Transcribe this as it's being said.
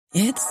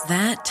It's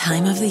that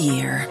time of the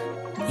year.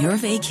 Your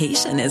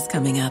vacation is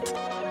coming up.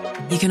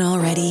 You can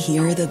already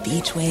hear the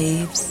beach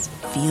waves,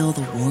 feel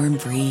the warm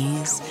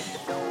breeze,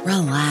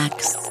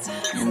 relax,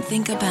 and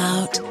think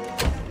about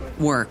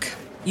work.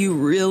 You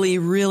really,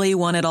 really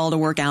want it all to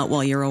work out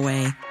while you're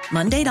away.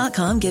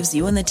 Monday.com gives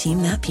you and the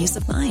team that peace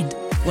of mind.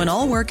 When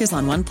all work is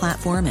on one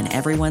platform and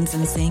everyone's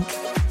in sync,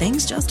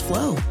 things just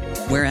flow.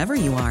 Wherever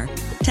you are,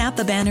 tap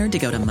the banner to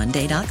go to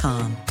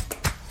Monday.com.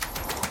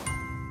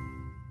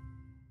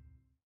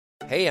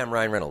 Hey, I'm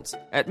Ryan Reynolds.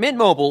 At Mint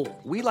Mobile,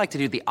 we like to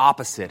do the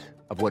opposite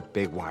of what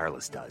Big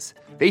Wireless does.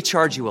 They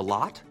charge you a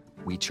lot,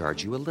 we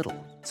charge you a little.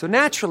 So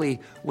naturally,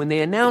 when they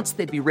announced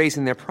they'd be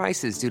raising their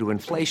prices due to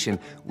inflation,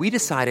 we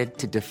decided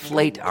to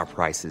deflate our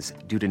prices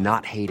due to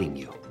not hating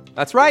you.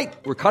 That's right.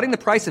 We're cutting the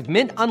price of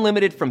Mint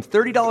Unlimited from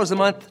 $30 a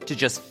month to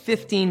just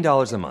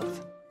 $15 a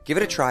month. Give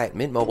it a try at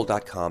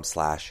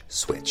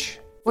mintmobile.com/switch.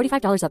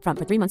 $45 up front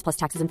for 3 months plus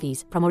taxes and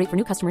fees. Promo rate for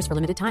new customers for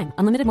limited time.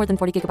 Unlimited more than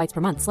 40 gigabytes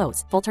per month.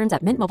 Slows full terms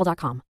at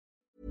mintmobile.com.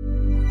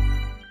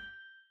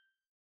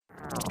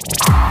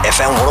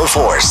 FM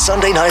 104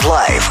 Sunday Night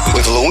Live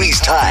with Louise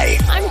Ty.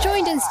 I'm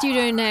joined in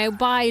studio now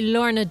by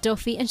Lorna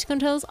Duffy, and she's going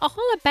to tell us all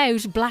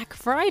about Black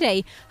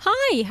Friday.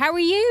 Hi, how are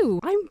you?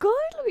 I'm good,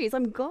 Louise.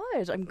 I'm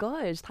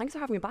good. Thanks for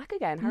having me back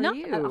again. How are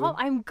you?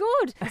 I'm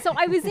good. So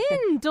I was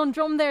in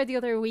Dundrum there the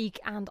other week,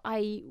 and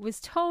I was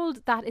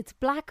told that it's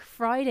Black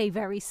Friday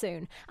very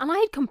soon, and I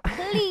had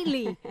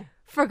completely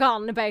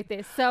forgotten about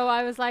this. So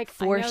I was like,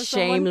 for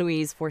shame,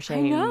 Louise, for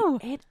shame. I know.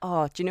 Do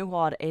you know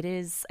what? It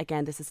is,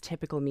 again, this is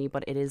typical me,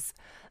 but it is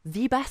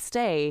the best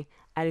day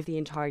out of the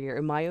entire year,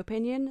 in my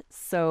opinion.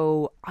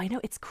 So I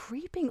know it's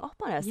creeping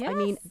up on us. Yes. I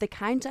mean, the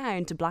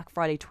countdown to Black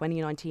Friday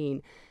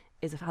 2019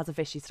 has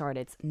officially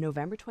started. It's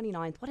November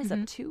 29th. What is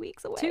it? 2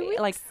 weeks away? 2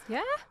 weeks. Like,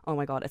 yeah. Oh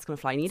my God, it's going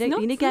to fly. You need to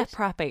get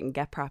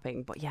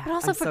prepping. But yeah, But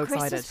also I'm for so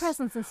Christmas excited.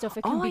 presents and stuff,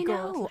 it can be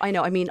good. I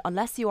know. I mean,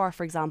 unless you are,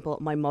 for example,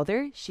 my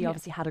mother, she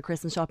obviously had her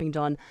Christmas shopping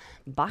done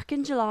back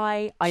in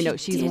July. I know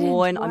she's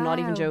one. I'm not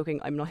even joking.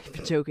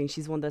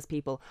 She's one of those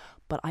people.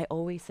 But I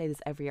always say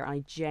this every year, and I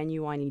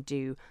genuinely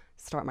do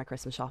start my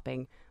Christmas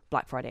shopping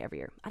Black Friday every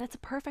year, and it's a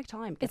perfect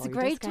time. It's a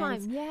great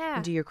time,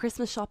 yeah. Do your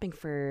Christmas shopping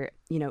for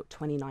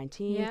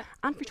 2019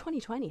 and for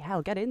 2020.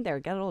 Hell, get in there,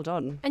 get it all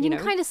done. And you can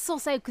kind of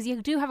suss out, because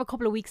you do have a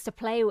couple of weeks to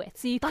play with,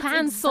 so you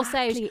can suss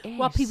out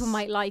what people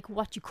might like,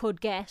 what you could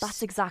get.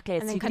 That's exactly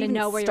it. And so then you kind of can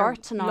know where start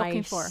you're tonight,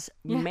 looking for.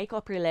 make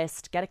up your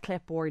list, get a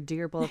clipboard, do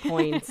your bullet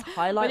points,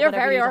 highlight. You're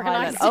whatever very you need to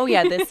highlight. organised. Oh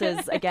yeah, this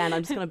is, again,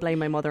 I'm just going to blame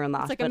my mother on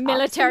that. It's like but a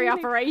military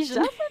absolutely,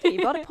 operation. Definitely,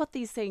 you've got to put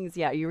these things.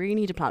 Yeah, you really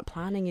need to plan.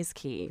 Planning is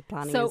key.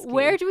 So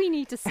where do we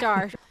need to start?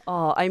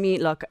 I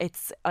mean, look, it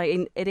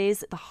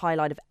is the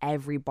highlight of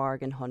every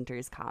bargain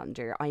hunter's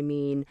calendar. I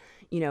mean,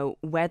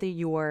 whether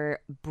you're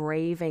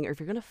braving or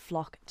if you're going to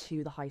flock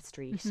to the high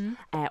street,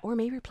 or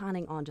maybe you're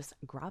planning on just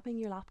grabbing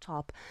your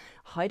laptop,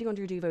 hiding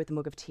under your duvet with a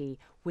mug of tea,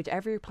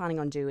 whichever you're planning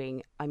on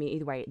doing, I mean,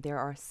 either way, there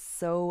are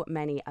so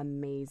many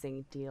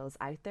amazing deals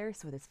out there.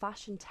 So there's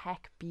fashion,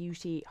 tech,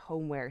 beauty,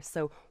 homeware.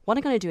 So what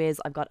I'm going to do is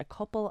I've got a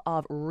couple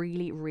of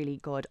really, really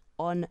good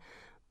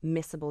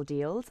missable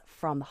deals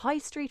from the high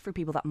street for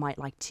people that might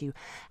like to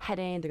head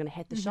in. They're going to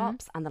hit the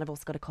shops, and then I've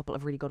also got a couple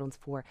of really good ones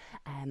for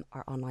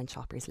our online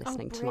shoppers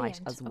listening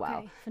tonight as well.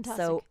 Okay,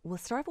 fantastic. So we'll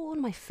start with one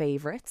of my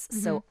favourites.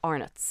 So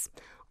Arnott's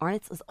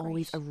is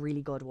always a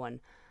really good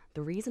one.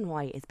 The reason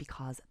why is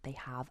because they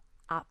have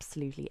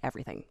absolutely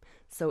everything.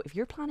 So if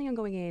you're planning on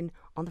going in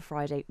on the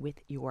Friday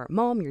with your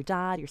mom, your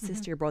dad, your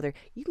sister, your brother,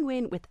 you can go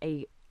in with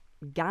a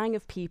gang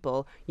of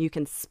people. You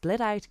can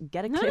split out,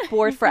 get a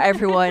clipboard for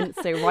everyone,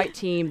 say, right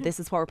team, this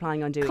is what we're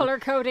planning on doing. Colour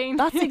coding.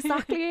 That's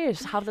exactly it.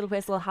 Have a little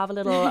whistle, have a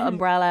little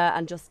umbrella,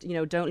 and just,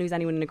 don't lose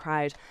anyone in the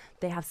crowd.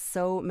 They have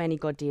so many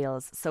good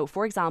deals. So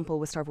for example,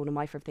 we'll start with one of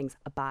my favorite things,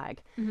 a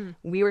bag.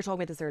 We were talking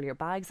about this earlier.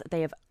 Bags,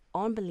 they have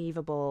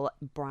unbelievable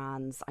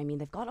brands. I mean,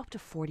 they've got up to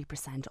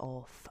 40%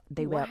 off.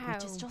 They will,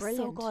 which is just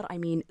brilliant. so good. I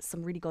mean,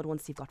 some really good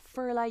ones. You've got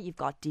Furla, you've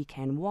got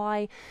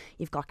DKNY,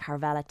 you've got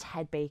Carvela,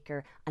 Ted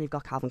Baker, and you've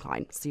got Calvin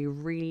Klein. So you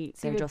really,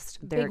 they're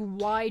big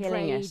wide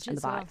killing range it in the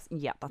as well. bags.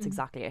 Yeah, that's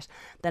exactly it.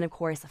 Then of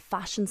course, the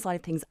fashion side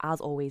of things, as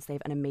always, they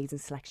have an amazing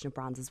selection of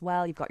brands as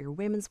well. You've got your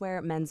women's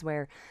wear, men's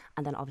wear,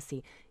 and then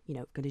obviously,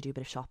 going to do a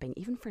bit of shopping,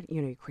 even for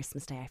your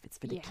Christmas Day outfits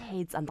for the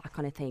kids and that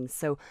kind of thing.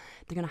 So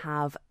they're going to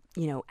have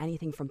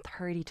anything from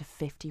 30 to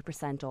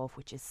 50% off,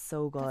 which is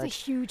so good. That's a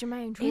huge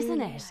amount, really, isn't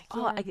it?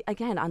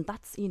 Again, and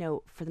that's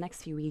for the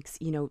next few weeks,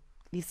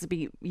 these will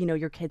be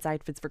your kids'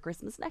 outfits for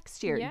Christmas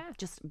next year. Yeah.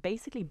 Just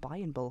basically buy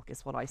in bulk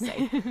is what I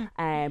say.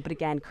 But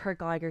again, Kurt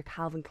Geiger,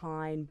 Calvin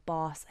Klein,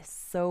 Boss,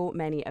 so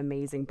many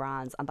amazing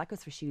brands, and that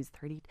goes for shoes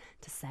 30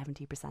 to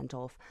 70%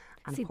 off.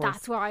 And see, of course,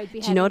 that's where I'd be.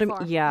 Do you know what I heading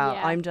mean? for.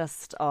 Yeah, I'm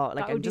just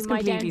I'm just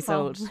completely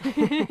sold.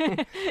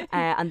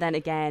 And then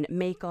again,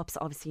 makeups,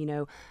 obviously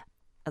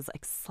as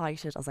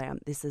excited as I am.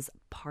 This is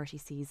party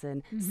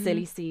season,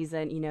 silly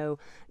season, you know,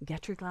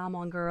 get your glam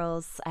on,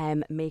 girls.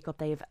 Makeup,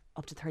 they have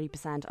up to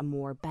 30% and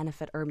more.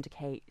 Benefit, Urban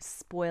Decay,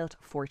 Spoilt,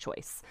 for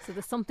choice. So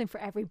there's something for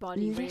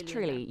everybody.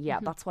 Literally, really, yeah,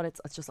 that's what it's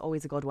just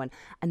always a good one.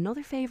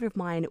 Another favourite of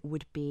mine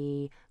would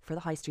be for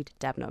the high street,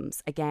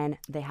 Debenhams. Again,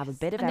 they have a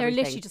bit of and everything.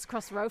 they're literally just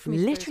across the road from each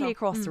other. Literally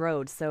across the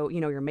road. So,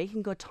 you know, you're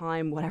making good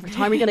time, whatever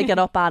time you're going to get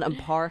up at and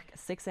park,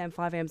 6 a.m,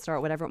 5 a.m.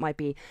 start, whatever it might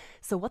be.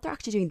 So what they're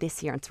actually doing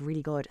this year, and it's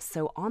really good.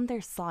 So on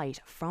their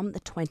site from the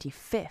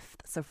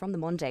 25th, so from the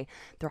Monday,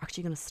 they're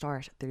actually going to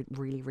start their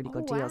really, really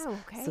good deals. Wow,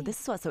 okay. So this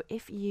is what, so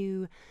if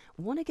you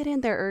want to get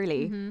in there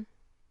early,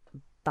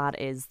 that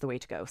is the way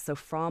to go. So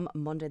from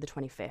Monday the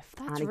 25th,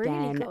 That's and really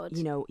again, good.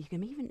 you know, you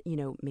can even, you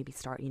know, maybe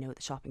start, you know,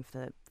 the shopping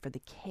for the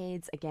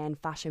kids. Again,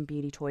 fashion,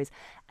 beauty, toys,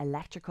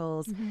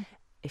 electricals.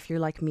 If you're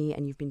like me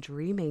and you've been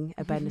dreaming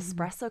about an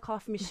espresso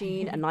coffee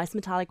machine, a nice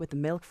metallic with the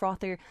milk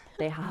frother,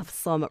 they have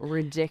some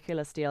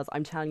ridiculous deals.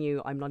 I'm telling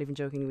you, I'm not even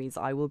joking, Louise.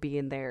 I will be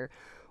in there.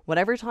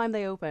 Whatever time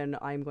they open,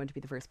 I'm going to be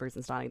the first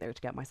person standing there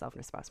to get myself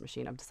an espresso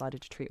machine. I've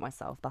decided to treat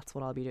myself. That's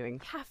what I'll be doing.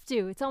 Have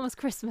to. It's almost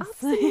Christmas.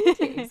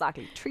 Absolutely.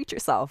 Exactly. Treat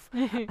yourself.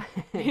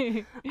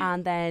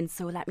 And then,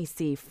 so let me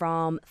see,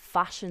 from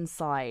fashion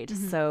side.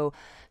 So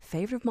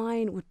favourite of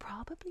mine would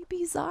probably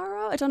be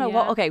Zara. I don't know.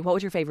 Yeah. What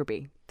would your favourite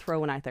be?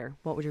 Throw one out there.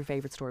 What would your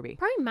favourite store be?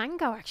 Probably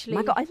Mango, actually.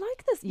 Mango, I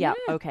like this. Yeah,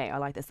 okay, I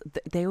like this.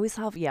 They always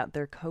have,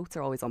 their coats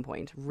are always on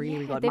point.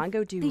 Really good.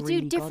 Mango They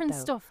really do different good,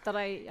 though. stuff that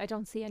I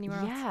don't see anywhere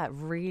else. Yeah,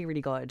 really,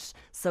 really good.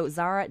 So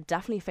Zara,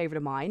 definitely a favourite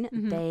of mine.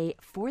 They,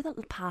 for the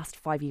past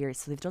 5 years,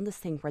 so they've done this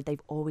thing where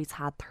they've always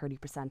had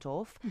 30%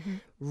 off.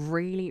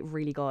 Really,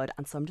 really good.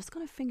 And so I'm just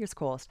going to, fingers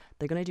crossed,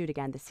 they're going to do it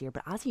again this year.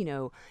 But as you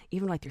know,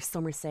 even like their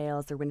summer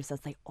sales, their winter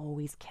sales, they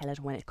always kill it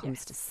when it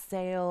comes to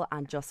sale.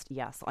 And just,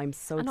 so I'm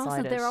so And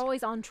excited. also, they're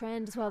always on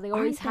trend as well. They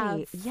always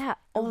Aren't have they?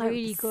 All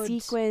really out good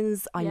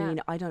sequins. I Yeah.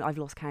 mean, I've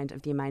lost count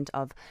of the amount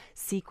of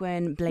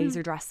sequin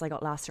blazer dresses I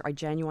got last year. I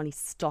genuinely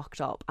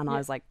stocked up, and I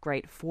was like,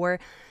 great, for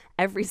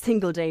every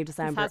single day of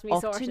December has me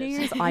up sorted. to New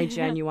Year's, I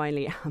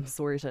genuinely am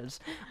sorted.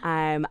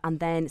 And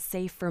then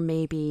say for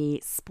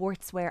maybe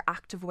sportswear,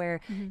 activewear,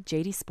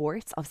 JD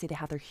Sports, obviously they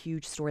have their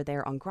huge store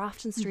there on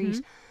Grafton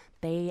Street.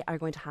 They are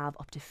going to have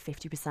up to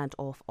 50%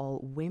 off all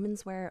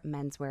women's wear,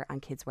 menswear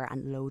and kids wear,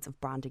 and loads of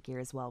branded gear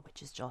as well,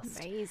 which is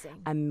just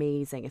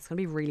amazing. It's going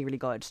to be really, really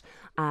good.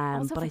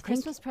 Also but for I think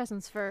Christmas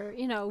presents for,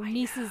 you know,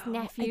 nieces,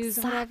 nephews,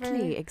 and whatever.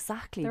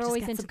 Exactly. They're Just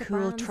always get into some the cool,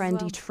 brands as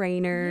trendy well.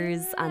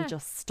 trainers Yeah. and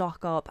just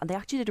stock up. And they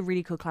actually did a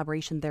really cool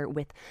collaboration there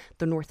with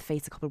the North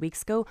Face a couple of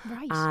weeks ago.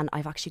 Right. And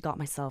I've actually got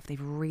myself,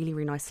 they've really,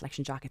 really nice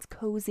selection jackets,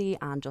 cozy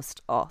and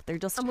just, they're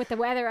just... And with the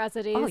weather as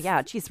it is. Oh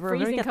yeah, geez, we're going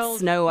to freezing get cold,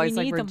 snow. I we was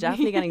like, need we're them.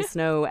 definitely getting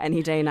snow any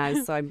day now.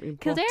 So I'm bought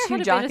Kildare 2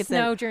 had a jackets bit of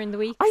snow in. during the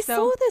week. I so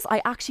saw this.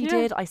 I actually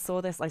Yeah. did. I saw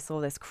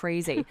this.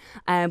 Crazy.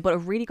 But a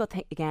really good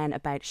thing again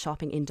about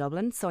shopping in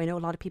Dublin. So I know a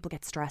lot of people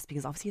get stressed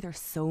because obviously there's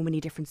so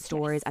many different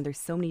stores and there's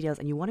so many deals,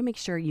 and you want to make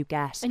sure you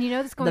get And you know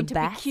there's going the to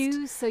best. be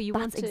queues, so you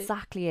want That's to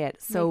exactly it.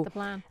 make So the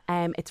plan.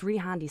 it's really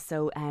handy.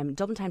 So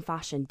Dublin Town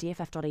Fashion,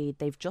 DFF.ie,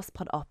 they've just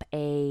put up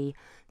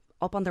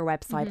on their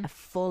website a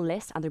full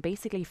list, and they're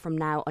basically from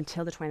now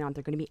until the 29th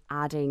they're going to be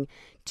adding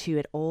to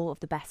it all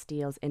of the best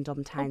deals in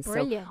Dublin Town. So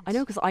brilliant. I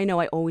know, because I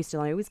always do.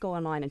 I always go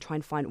online and try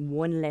and find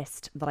one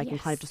list that I can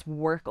kind of Yes. just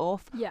work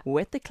off Yeah.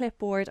 with the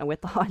clipboard and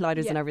with the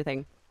highlighters and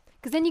everything.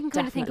 Because then you can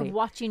kind of think Definitely. of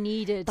what you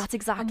needed. That's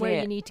exactly and where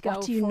it. you need to go.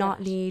 What do you for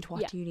not it. need?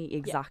 What Yeah. do you need?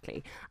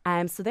 Exactly.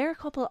 So there are a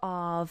couple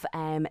of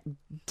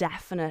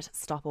definite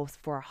stop-offs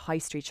for our high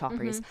street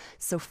shoppers.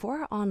 So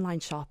for our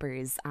online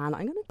shoppers, and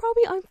I'm going to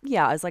probably,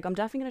 I was like, I'm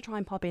definitely going to try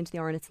and pop into the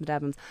Arnott's and the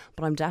Devons,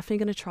 but I'm definitely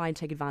going to try and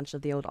take advantage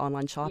of the old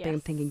online shopping. I'm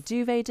Yes. thinking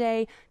duvet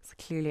day. So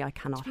clearly I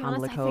cannot be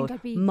handle honest, a I think cold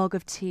I'd be mug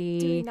of tea.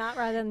 Doing that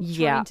rather than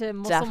Yeah, trying to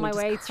muscle definitely. my Just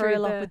way curl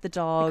through up with the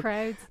dog.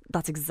 crowds.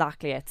 That's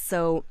exactly it.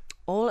 So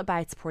all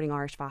about supporting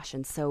Irish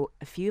fashion. So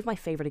a few of my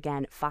favourite,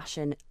 again,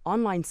 fashion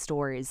online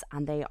stores,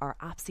 and they are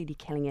absolutely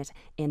killing it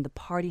in the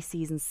party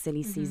season,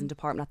 silly season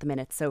department at the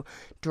minute. So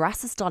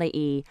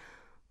dresses.ie,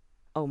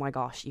 oh my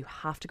gosh, you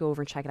have to go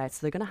over and check it out. So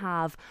they're going to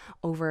have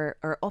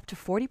up to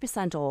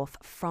 40% off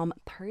from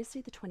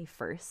Thursday the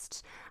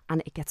 21st,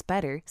 and it gets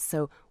better.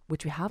 So,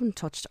 which we haven't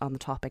touched on the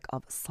topic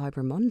of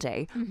Cyber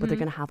Monday, but they're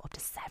going to have up to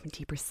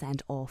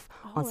 70% off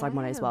on Cyber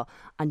Monday as wow. well.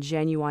 And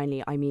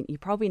genuinely, I mean, you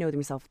probably know them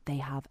yourself, they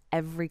have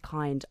every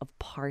kind of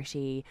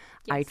party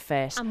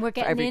outfit And we're for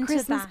getting every into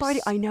Christmas that.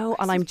 party. I know,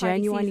 and I'm Christmas party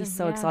genuinely season,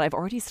 so yeah. excited.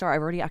 I've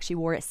already actually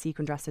wore a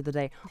sequin dress the other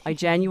day. I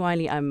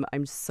genuinely I'm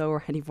so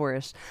ready for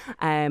it.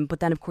 But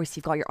then of course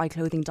you've got your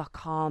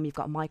iClothing.com, you've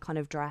got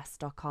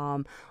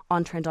mykinofdress.com,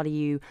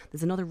 ontrend.eu.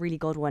 There's another really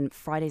good one,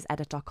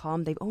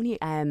 FridaysEdit.com. They've only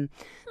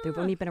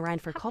been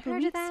around for a couple of heard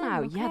of weeks them,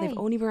 now. Yeah, they've okay.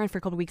 only been around for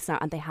a couple of weeks now,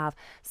 and they have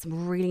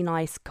some really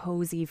nice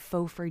cozy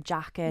faux fur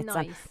jackets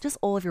and Nice. just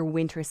all of your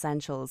winter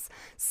essentials.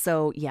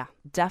 So yeah,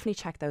 definitely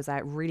check those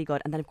out. Really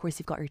good. And then of course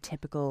you've got your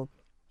typical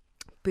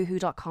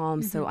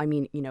Boohoo.com. So I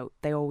mean, you know,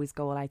 they always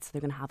go all out, so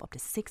they're going to have up to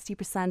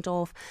 60%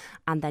 off,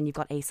 and then you've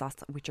got ASOS,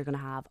 which are going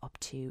to have up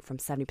to from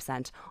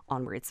 70%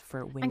 onwards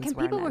for women's And can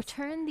wear people now.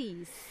 return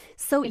these?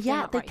 So if they're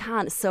yeah, not they right?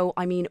 can. So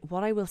I mean,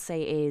 what I will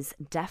say is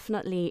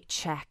definitely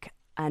check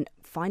and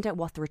find out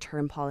what the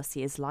return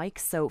policy is like.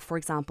 So for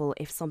example,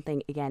 if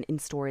something, again, in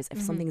stores,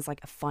 if something is like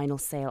a final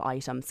sale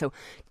item, so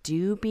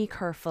do be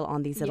careful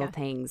on these little Yeah.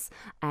 things.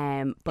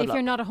 But If look,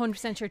 you're not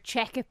 100% sure,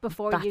 check it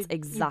before that's you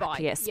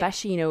exactly you buy. it.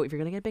 Especially, you know, if you're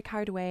going to get a bit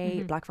carried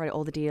away, Black Friday,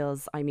 all the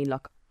deals. I mean,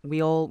 look,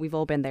 we've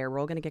all been there. We're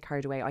all going to get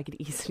carried away. I could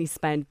easily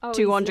spend Oh,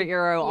 200 easily.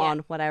 euro Yeah. on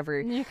whatever.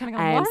 And you're kind of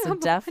going, what? So I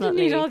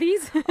definitely, didn't need all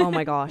these. oh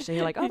my gosh, and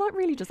you're like, oh, that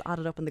really just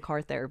added up in the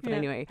cart there. But Yeah.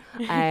 anyway,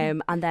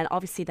 and then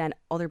obviously then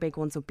other big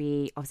ones would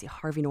be obviously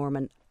Harvey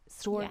Norman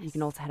store. You Yes.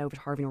 can also head over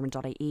to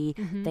harveynorman.ie.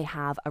 They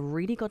have a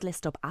really good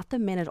list up at the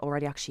minute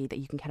already, actually, that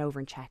you can head over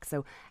and check.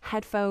 So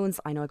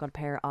headphones, I know I got a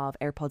pair of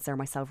AirPods there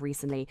myself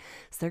recently,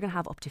 so they're going to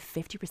have up to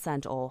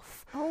 50%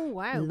 off. Oh,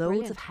 wow. Loads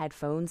brilliant. of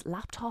headphones,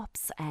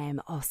 laptops,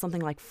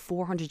 something like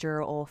 400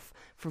 euro off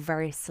for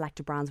various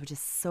selected brands, which is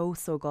so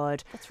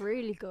good. That's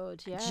really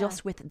good, yeah.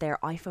 Just with their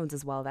iPhones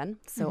as well then.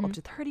 So up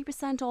to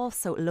 30% off.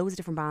 So loads of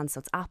different brands. So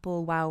it's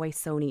Apple, Huawei,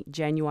 Sony,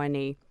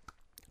 genuinely.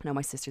 I know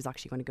my sister's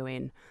actually going to go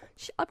in.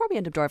 I'll probably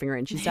end up driving her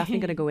in. She's definitely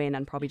going to go in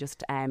and probably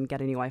just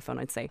get a new iPhone,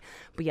 I'd say.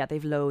 But yeah,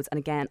 they've loads. And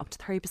again, up to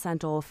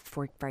 30% off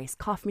for various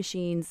coffee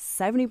machines,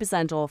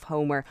 70% off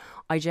homeware.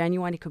 I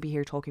genuinely could be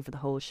here talking for the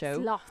whole show.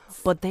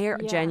 Lots. But they're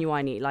Yeah.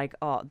 genuinely like,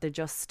 oh, they're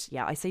just,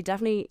 yeah, I say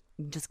definitely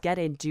just get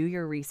in, do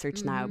your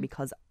research now,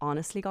 because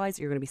honestly, guys,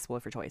 you're going to be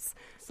spoiled for choice.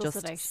 Suss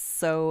it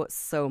Just out.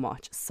 so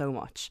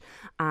much.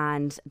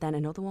 And then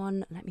another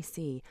one, let me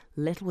see,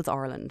 Littlewoods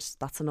Ireland.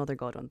 That's another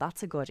good one.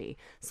 That's a goodie.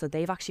 So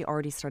they've actually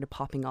already started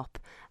popping up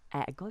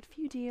a good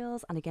few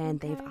deals, and again,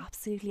 they've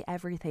absolutely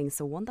everything.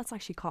 So one that's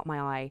actually caught my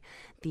eye,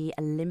 the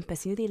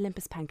Olympus, you know, the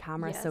Olympus pen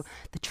camera. So Yes.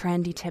 the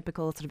trendy,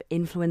 typical sort of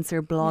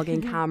influencer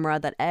blogging camera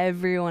that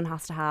everyone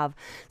has to have.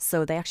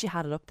 So they actually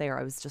had it up there.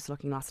 I was just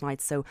looking last night.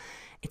 So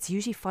it's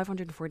usually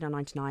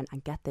 $549.99,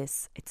 and get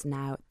this, it's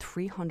now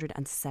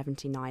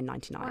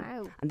 $379.99.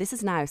 Wow. And this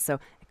is now, so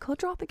it could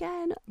drop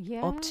again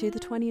up to the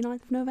Yeah.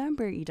 29th of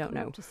November. You don't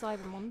Coming know. up to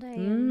Cyber Monday.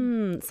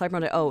 Cyber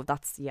Monday. Oh,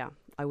 that's, yeah,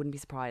 I wouldn't be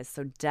surprised.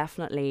 So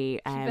definitely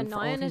Keep an for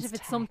all eye on it things if it's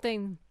tech.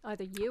 something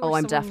either you or Oh,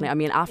 I'm someone definitely. I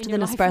mean, after in the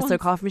your life Nespresso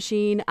wants. coffee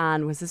machine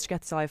and when sister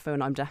gets the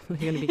iPhone, I'm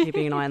definitely going to be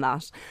keeping an eye on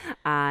that.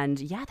 And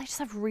yeah, they just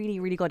have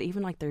really good,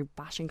 even like their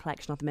bashing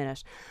collection at the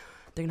minute.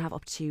 They're going to have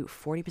up to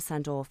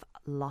 40% off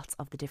lots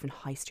of the different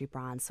high street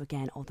brands. So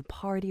again, all the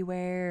party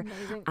wear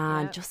Amazing,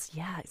 and yeah. just,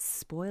 yeah, it's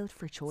spoiled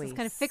for choice. Just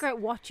kind of figure out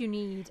what you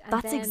need and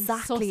That's then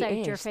exactly suss out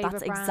it. your favourite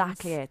That's brands.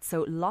 exactly it.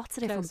 So lots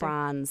of different Closer.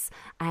 brands.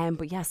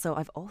 But yeah, so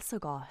I've also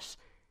got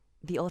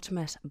the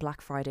ultimate Black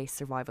Friday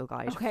survival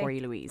guide Okay. for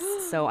you, Louise.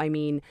 So I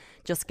mean,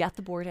 just get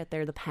the board out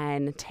there, the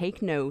pen,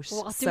 take note.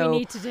 What do so, we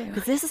need to do?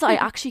 Because this is, I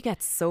actually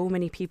get so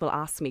many people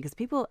ask me, because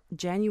people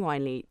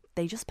genuinely,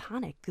 they just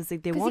panic because they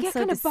 'Cause you want get so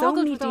kind of there's so boggled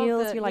many with all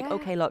deals. the- You're like, yeah.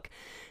 okay, look,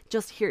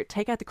 just here,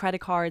 take out the credit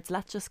cards.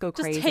 Let's just go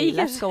Just crazy. take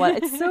Let's it. go out.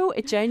 It's so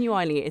it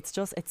genuinely. It's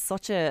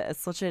such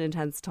an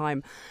intense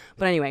time.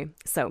 But anyway,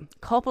 so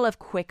couple of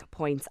quick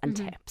points and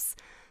Mm-hmm. tips.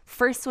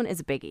 First one is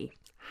a biggie.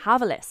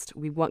 Have a list.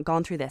 We've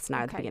gone through this now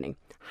at the Okay. beginning.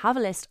 Have a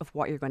list of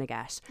what you're going to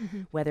get.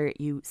 Mm-hmm. Whether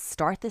you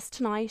start this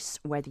tonight,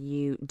 whether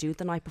you do it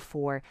the night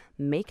before,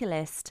 make a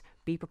list.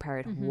 Be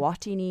prepared. Mm-hmm.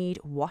 What do you need?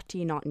 What do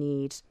you not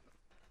need?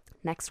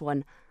 Next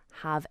one,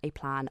 have a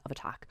plan of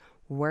attack.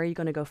 Where are you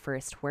going to go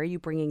first? Where are you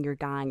bringing your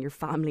gang, your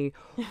family?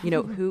 You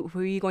know, who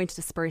are you going to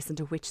disperse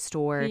into which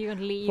store? Who are you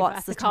gonna leave What's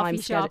at the the coffee time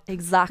schedule? shop?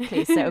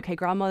 Exactly. So, okay,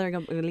 grandmother, I'm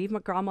going to leave my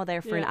grandma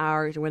there for an Yeah.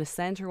 hour. We're going to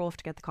send her off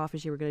to get the coffee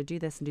machine. We're going to do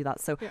this and do that.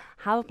 So,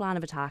 have a plan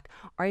of attack.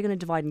 Are you going to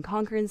divide and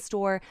conquer in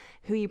store?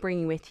 Who are you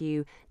bringing with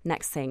you?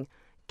 Next thing,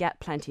 get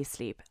plenty of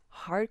sleep.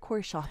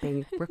 Hardcore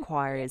shopping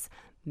requires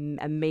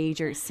a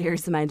major,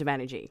 serious amount of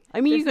energy.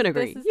 I mean, you can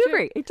agree. this is You true.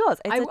 agree. It does.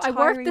 It's a I worked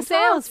tiring the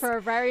sales task. for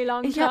a very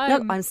long Yeah,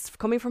 time. no,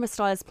 coming from a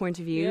stylist point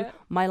of view. Yeah.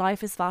 My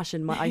life is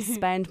fashion. I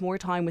spend more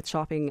time with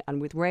shopping and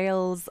with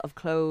rails of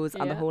clothes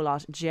and the Yeah. whole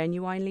lot.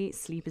 Genuinely,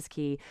 sleep is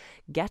key.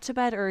 Get to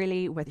bed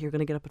early, whether you're going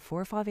to get up at 4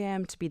 or 5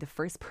 a.m. to be the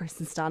first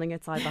person standing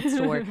outside that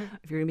store.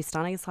 If you're going to be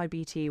standing outside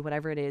BT,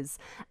 whatever it is,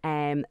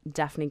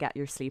 definitely get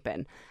your sleep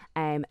in.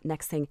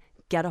 Next thing,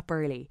 get up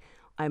early.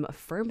 I'm a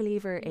firm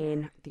believer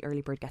in the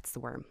early bird gets the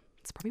worm.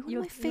 It's probably one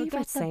You'll- of my you'll favorite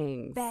get the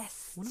sayings.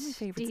 best One of my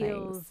favorite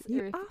deals sayings. You if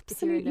you're in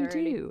absolutely there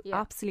early. do. Yeah.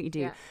 Absolutely do.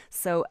 Yeah.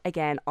 So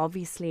again,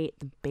 obviously,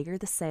 the bigger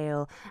the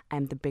sale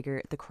and the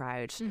bigger the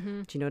crowd. Do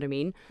you know what I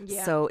mean?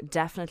 Yeah. So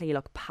definitely,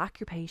 look, pack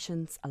your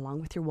patience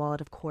along with your wallet,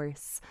 of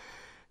course.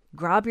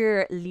 Grab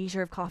your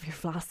litre of coffee, your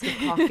flask of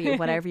coffee,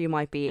 whatever you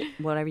might need.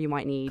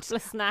 Couple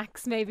of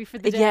snacks maybe for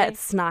the day. Yeah, it's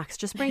snacks.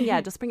 Just bring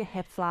a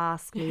hip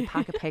flask, maybe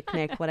pack a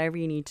picnic, whatever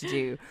you need to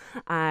do.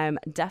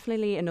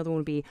 Definitely another one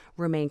would be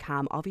remain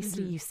calm.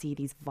 Obviously, you see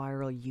these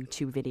viral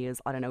YouTube videos.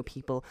 I don't know,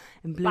 people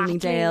in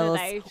Bloomingdale's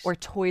Battling it out. or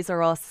Toys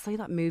R Us. Say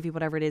that movie,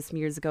 whatever it is, from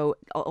years ago.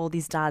 All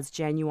these dads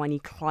genuinely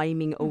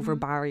climbing over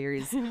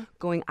barriers,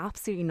 going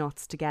absolutely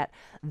nuts to get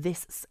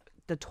this.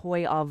 the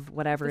toy of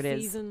whatever The it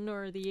is. season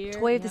or the year.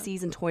 Toy of the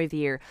season, toy of the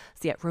year.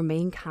 So yeah,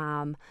 remain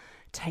calm.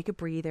 Take a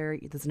breather.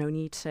 There's no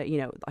need to,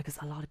 because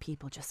a lot of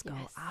people just go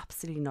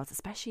absolutely nuts,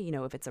 especially,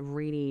 if it's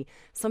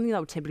something that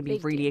would typically be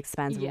Big really deal.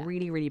 expensive, Yeah.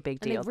 really, really big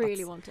And deal. they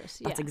really want it.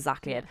 That's yeah.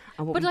 exactly it.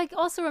 And what But we- like,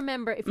 also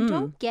remember, if you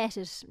don't get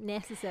it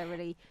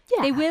necessarily,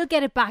 Yeah. they will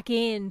get it back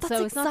in. That's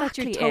So it's not that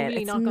you're exactly it.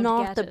 totally It's not going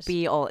to get the it.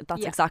 be all.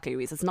 That's Yeah. exactly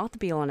what it is. It's not the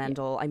be all and end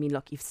all. I mean,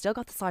 look, you've still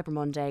got the Cyber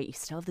Monday. You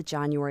still have the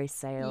January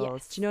sales.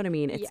 Yes. Do you know what I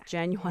mean? It's Yeah.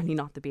 genuinely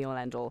not the be all and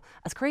end all.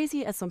 As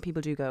crazy as some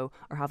people do go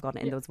or have gotten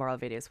in those viral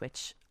videos,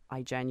 which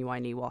I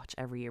genuinely watch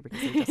every year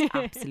because they're just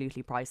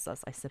absolutely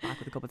priceless. I sit back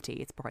with a cup of tea.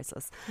 It's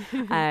priceless.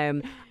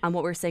 And what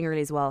we were saying earlier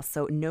as well.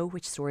 So know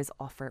which stores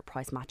offer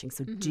price matching.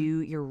 So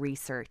do your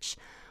research.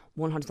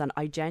 100%.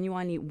 I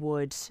genuinely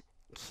would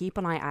keep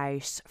an eye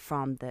out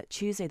from the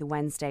Tuesday, the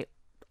Wednesday,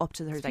 up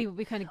to the Thursday, People will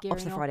be kind of up to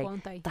gearing the up, Friday.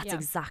 won't they? That's Yeah.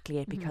 exactly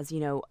it, because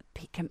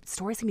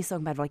stories can be so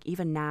competitive. Like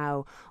even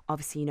now,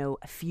 obviously,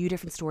 a few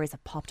different stores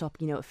have popped up.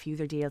 A few of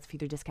their deals, a few of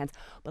their discounts.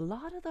 But a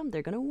lot of them,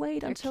 they're going to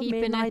wait until keeping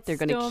midnight. it They're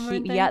going to stum, keep,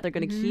 aren't they? they're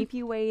going to keep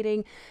you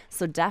waiting.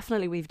 So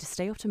definitely, we have to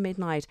stay up to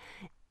midnight.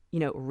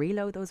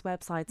 Reload those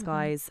websites,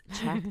 guys.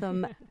 Check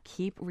them.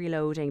 Keep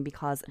reloading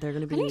because they're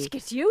going to I need be. to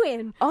get you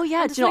in. Oh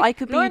yeah, And do you know, it's I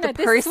could be Lorna, the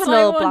this is what I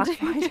personal Black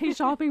want. Friday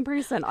shopping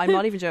person. I'm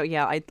not even joking.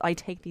 Yeah, I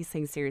take these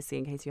things seriously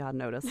in case you hadn't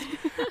noticed.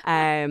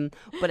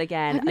 But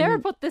again, I've never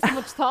put this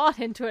much thought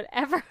into it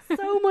ever.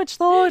 so much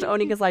thought,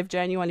 only because I've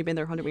genuinely been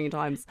there 100 million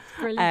times.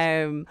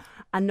 Brilliant.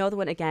 Another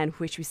one again,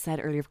 which we said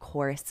earlier, of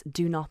course,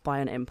 do not buy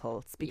on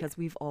impulse because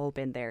we've all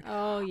been there.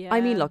 Oh yeah.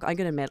 I mean, look, I'm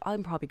going to admit,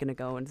 I'm probably going to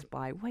go and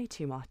buy way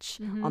too much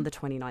on the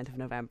 29th of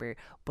November.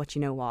 But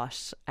you know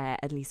what?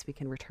 At least we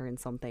can return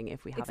something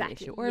if we have an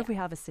Exactly, issue or if we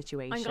have a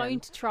situation. I'm going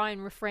to try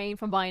and refrain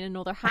from buying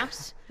another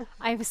hat.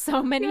 I have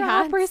so many You're a hat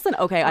hats. person?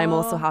 Okay, I'm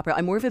also Oh, happy.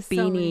 I'm more of a so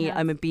many beanie. hats.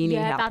 I'm a beanie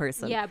Yeah, hat that-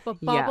 person. Yeah,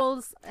 but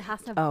bobbles, it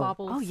has to have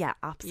bobbles. Oh yeah,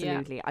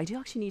 absolutely. I do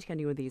actually need to get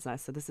new one of these now.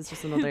 So this is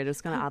just another. I'm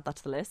just going to add that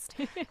to the list.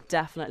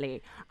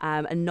 Definitely.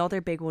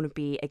 Another big one would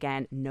be,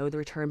 again, know the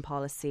return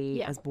policy.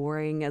 Yeah. As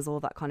boring as all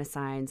that kind of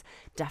sounds,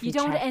 definitely. You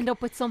don't want check. to end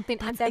up with something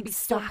and then be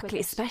stuck with Exactly,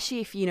 it. especially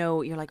if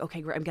you're like,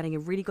 okay, great, I'm getting a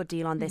really good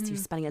deal on this. You're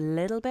spending a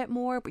little bit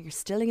more, but you're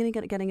still going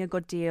to getting a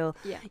good deal.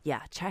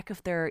 Yeah. Check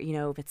if they're,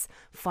 if it's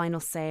final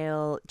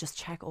sale. Just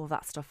check all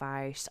that stuff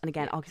out. And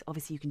again,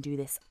 obviously, you can do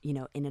this,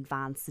 in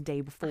advance, the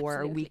day before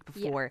or a week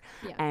Absolutely. before.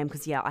 Yeah.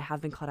 Because I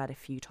have been caught out a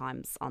few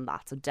times on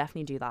that, so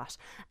definitely do that.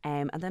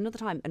 And then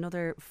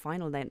another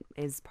final then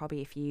is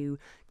probably if you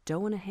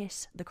don't want to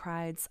hit the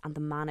crowds and the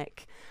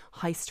manic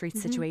high street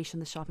situation,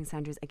 the shopping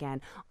centres,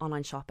 again,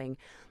 online shopping.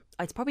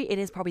 It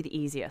is probably the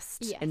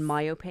easiest, Yes. in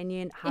my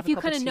opinion. Have If a you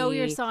cup of kinda know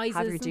your tea, sizes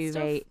have your and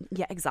duvet.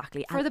 Yeah,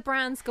 exactly. For the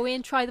brands, go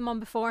in, try them on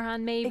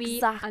beforehand, maybe.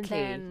 Exactly.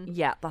 And then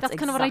yeah, that's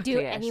kind of what I do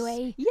exactly it.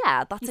 anyway.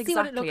 Yeah, that's You see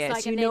what it exactly looks it.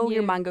 like You and know then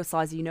your you- mango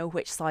size. You know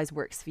which size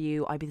works for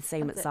you. I'd be the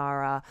same That's with it.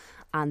 Zara.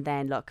 And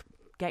then look,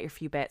 get your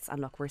few bits,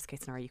 and look, worst case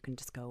scenario, you can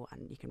just go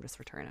and you can just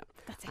return it.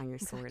 That's it, And you're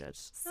exactly. sorted.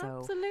 So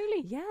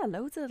Absolutely. yeah,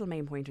 loads of little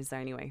main pointers there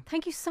anyway.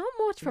 Thank you so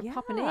much for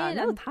popping in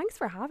No, and thanks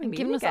for having and me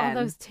giving us again.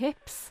 all those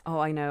tips. Oh,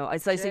 I know.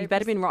 So you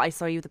better been right. I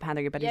saw you with the pen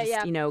there. You better Yeah,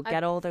 just, yeah.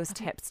 get all those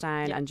tips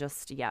down yeah. and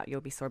just,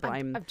 you'll be sorted. But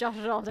I've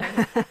jotted it all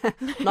down.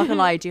 not gonna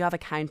lie, I do have a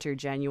counter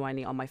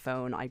genuinely on my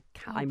phone. I'm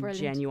brilliant.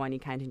 genuinely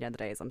counting down the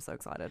days. I'm so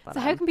excited. But, So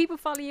how can people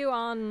follow you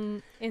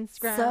on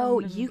Instagram?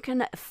 So and- you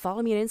can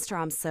follow me on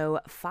Instagram.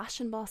 So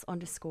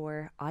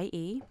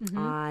fashionboss_IE,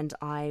 and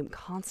I'm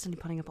constantly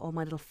putting up all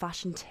my little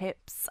fashion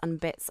tips and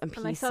bits and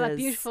pieces. And I saw that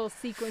beautiful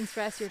sequence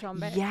dress you're talking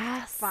about.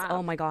 Yes. Fab.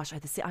 Oh my gosh. I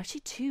had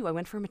actually two. I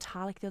went for a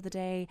metallic the other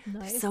day.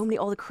 Nice. There's so many.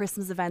 All the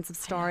Christmas events have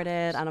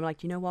started, and I'm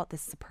like, you know what?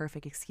 This is a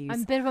perfect excuse.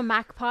 I'm a bit of a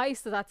magpie,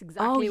 so that's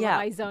exactly what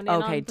I zone in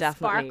on. Okay, the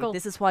definitely. Sparkle.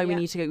 This is why we Yeah.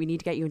 need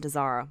to get you into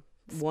Zara.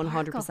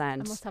 100%. I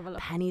must have a look.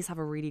 Pennies have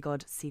a really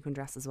good sequin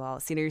dress as well.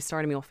 See, now you're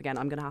starting me off again.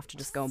 I'm gonna have to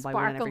just go and buy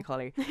one in every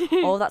colour.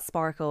 All that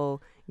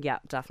sparkle, yeah,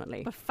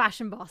 definitely. But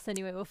Fashion Boss,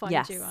 anyway, we'll find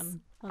Yes, you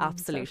on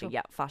absolutely. social.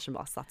 Yeah, Fashion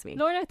Boss. That's me.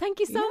 Lorna, thank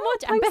you so Yeah,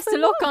 much, and thanks best so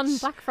of luck on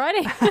much. Black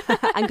Friday.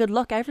 And good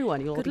luck,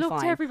 everyone. You'll all Good be luck to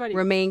fine. everybody.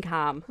 Remain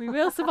calm. We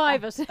will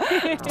survive it.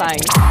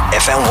 Thanks.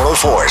 FM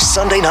 104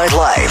 Sunday Night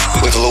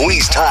Live with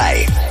Louise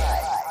Ty.